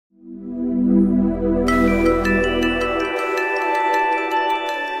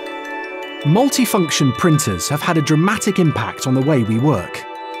Multifunction printers have had a dramatic impact on the way we work.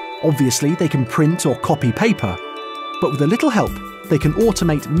 Obviously, they can print or copy paper, but with a little help, they can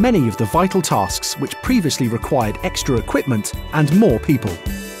automate many of the vital tasks which previously required extra equipment and more people.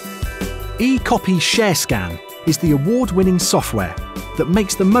 eCopy ShareScan is the award-winning software that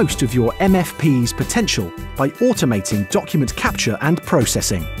makes the most of your MFP's potential by automating document capture and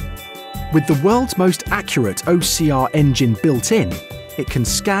processing. With the world's most accurate OCR engine built in, it can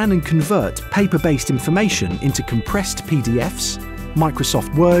scan and convert paper-based information into compressed PDFs,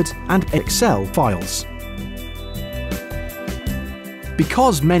 Microsoft Word and Excel files.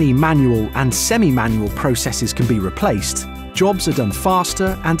 Because many manual and semi-manual processes can be replaced, jobs are done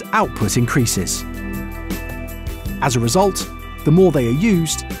faster and output increases. As a result, the more they are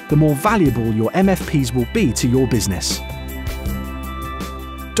used, the more valuable your MFPs will be to your business.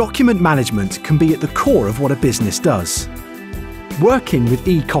 Document management can be at the core of what a business does. Working with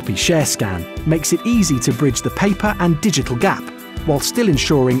eCopy ShareScan makes it easy to bridge the paper and digital gap, while still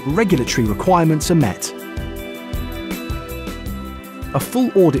ensuring regulatory requirements are met. A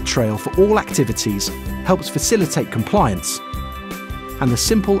full audit trail for all activities helps facilitate compliance, and the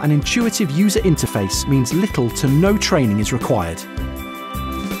simple and intuitive user interface means little to no training is required.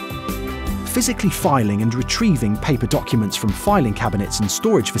 Physically filing and retrieving paper documents from filing cabinets and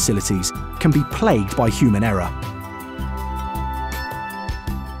storage facilities can be plagued by human error.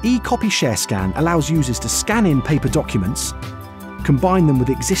 eCopy ShareScan allows users to scan in paper documents, combine them with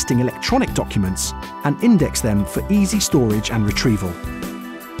existing electronic documents, and index them for easy storage and retrieval.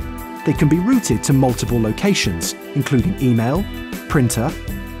 They can be routed to multiple locations, including email, printer,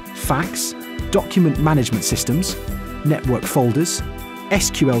 fax, document management systems, network folders,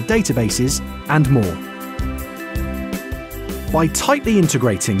 SQL databases, and more. By tightly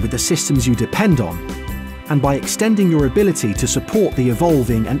integrating with the systems you depend on, and by extending your ability to support the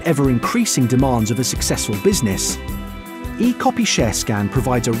evolving and ever-increasing demands of a successful business, eCopy ShareScan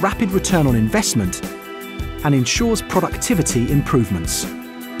provides a rapid return on investment and ensures productivity improvements.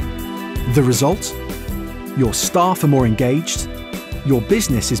 The result? Your staff are more engaged, your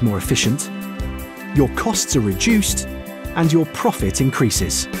business is more efficient, your costs are reduced, and your profit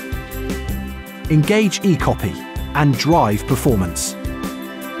increases. Engage eCopy and drive performance.